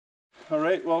All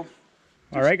right, well.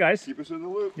 All right, guys. Keep us in the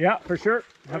loop. Yeah, for sure.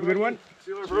 Have a good one.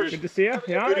 See you later, Good to see you.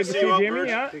 Yeah, good to see you, Jamie.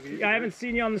 Yeah. I haven't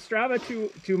seen you on the Strava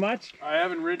too much. I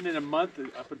haven't ridden in a month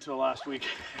up until last week.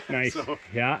 Nice. So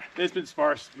yeah. it's been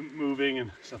sparse moving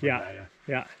and stuff like that.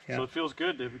 Yeah. So it feels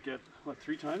good to get, what,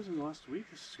 3 times in the last week?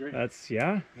 This is great. That's,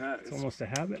 it's almost a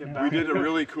habit now. We did a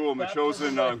really cool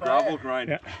Machosen gravel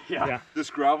grind. Yeah. This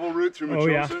gravel route through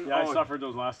Machosen. Yeah, I suffered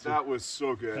those last 2. That was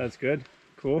so good. That's good.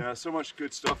 Cool. Yeah, so much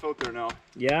good stuff out there now.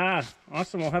 Yeah,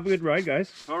 awesome. Well, have a good ride,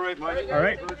 guys. All right, Mike. All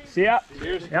right. See ya.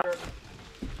 Cheers. Yeah.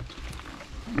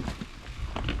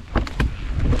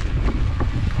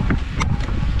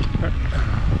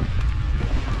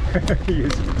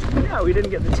 Yeah, we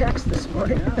didn't get the text this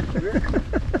morning.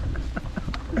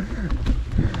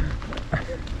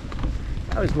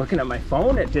 I was looking at my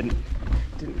phone. It didn't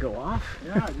go off.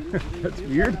 Yeah, that's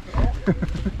weird.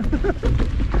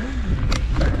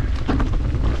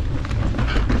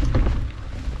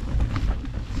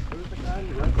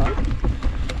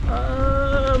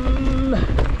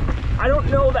 I don't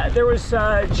know that. There was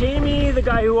Jamie, the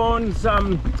guy who owns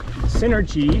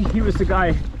Synergy. He was the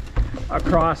guy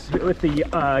across with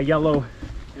the yellow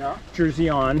jersey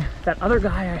on. That other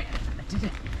guy,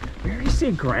 where did he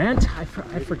say Grant? I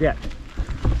forget.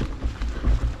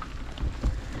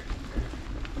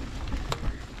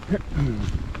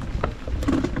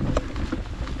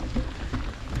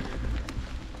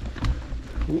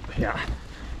 Ooh, yeah,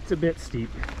 it's a bit steep.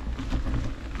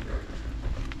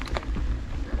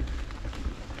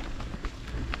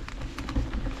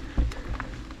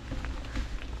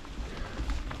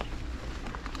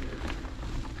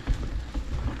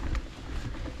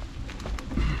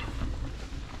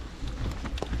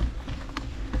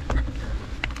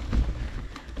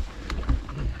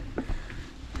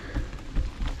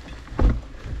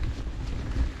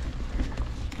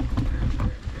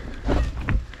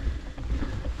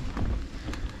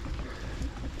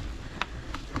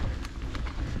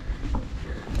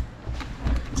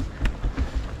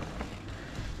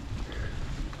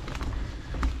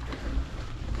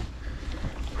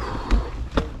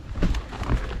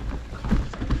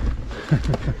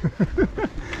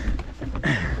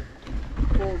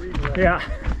 Yeah.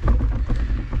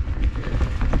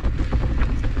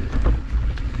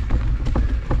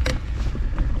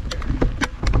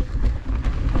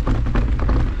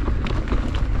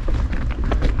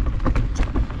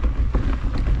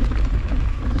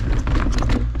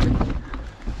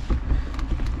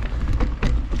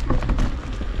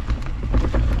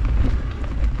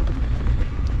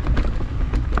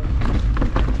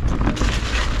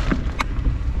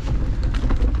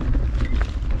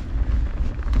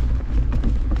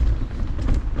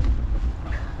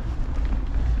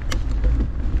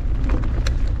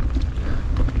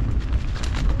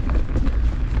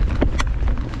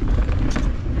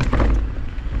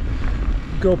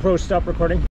 GoPro, stop recording.